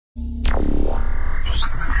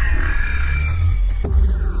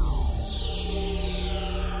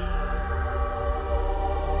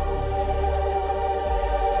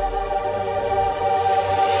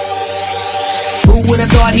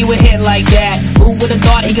he would hit like that? Who would've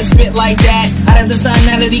thought he could spit like that? How does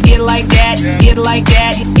personality get like that? Get like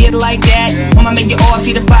that, get like that. I'ma make you all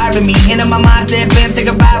see the fire in me. Into my mind's dead bent, take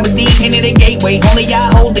a ride with these. Into the gateway, only I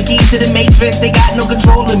hold the key to the matrix. They got no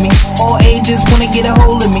control of me. All ages wanna get a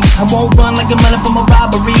hold of me. I won't run like I'm running from a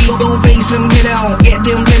robbery. Don't face them, hit on, get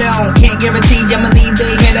them hit on. Can't guarantee I'ma leave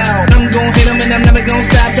they hit out. I'm gon' hit them and I'm never gon'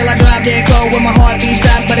 stop till I drive that car with my heartbeat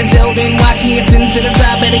stopped. But until then, watch me ascend to the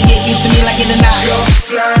top. Better get used to me like in the night. Go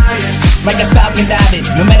flying like a falcon divin.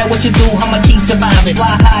 No matter what you do, I'ma keep surviving.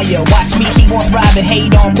 Fly higher, watch me keep on thriving.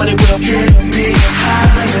 Hate on, but it will get me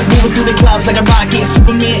higher. Moving through the clouds like a rocket.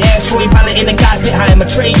 Superman, asteroid, pilot in the cockpit. I am a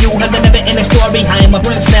trade you, have never in a story. I am a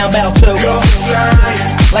prince now, about to go flying.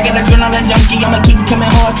 Like an adrenaline junkie, I'ma keep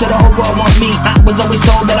coming hard till the whole world want me. I was always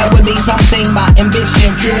told that I would be something. My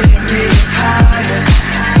ambition get me higher.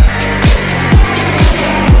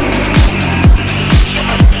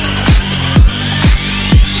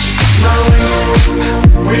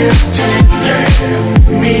 We'll take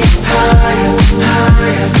me higher,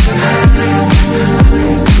 higher, higher,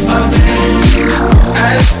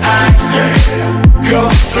 as I go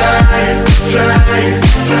flying, flying,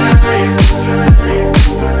 flying, flying.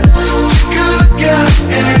 Take a look out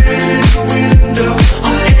any window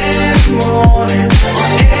on any morning,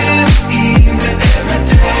 on any evening, every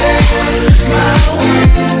day. My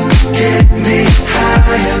wind get me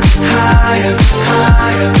higher, higher,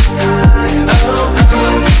 higher, higher.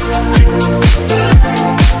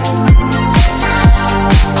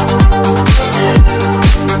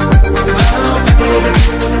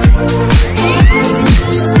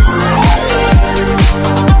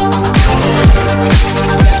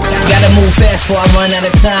 Fast before I run out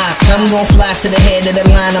of time. I'm gon' fly to the head of the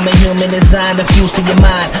line. I'm a human design, diffused to your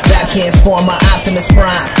mind. Rap transformer, Optimus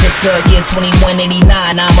Prime. This third year 2189.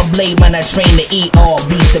 I'm a blade when I train to eat all.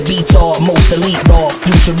 Beast to beat all, most elite raw.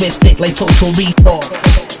 Futuristic like Total Recall.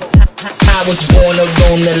 I was born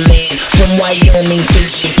around the land, from Wyoming to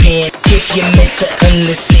Japan. If you meant to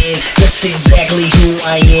understand just exactly who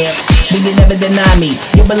I am, will you never deny me?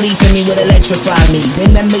 Your belief in me would electrify me.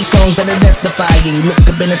 Then I make songs that are death-defying. Look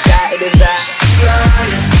up in the sky, it is I.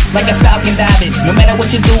 Like a falcon diving. No matter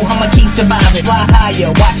what you do, I'ma keep surviving. Fly higher,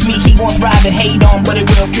 watch me keep on thriving. Hate on, but it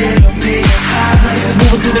will get me higher.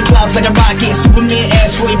 Moving through the clouds like a rocket. Superman,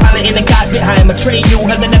 asteroid, pilot in the cockpit. I am a trade you,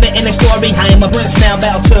 have never in a story. I am a prince now,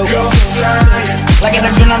 about to go flying. Like an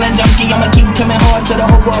adrenaline junkie, I'ma keep coming hard till the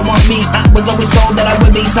whole world want me. I was always told that I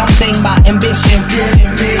would be something. My ambition get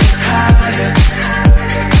me higher.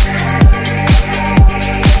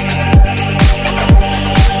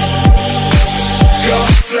 Go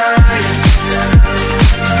flying.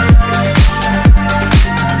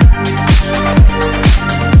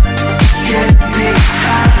 Get me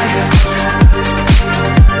higher.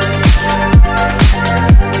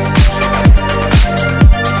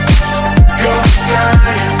 Go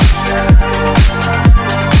flying.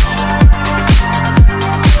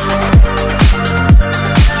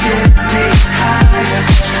 Get me higher.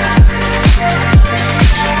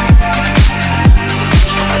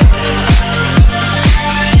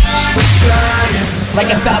 like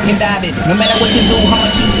a falcon diving. No matter what you do, I'ma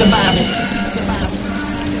keep surviving.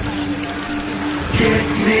 Get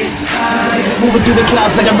me higher. Moving through the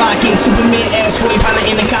clouds like a rocket. Superman, asteroid, pilot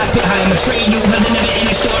in the cockpit. I am a trade you, have never in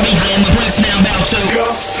a story. I am a prince now, about to go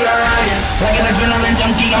flying. Like an adrenaline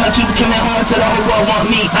junkie, I'ma keep coming home till the whole world want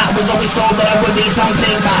me. I was always told that I would be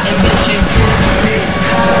something. My ambition. Get me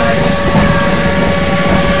higher.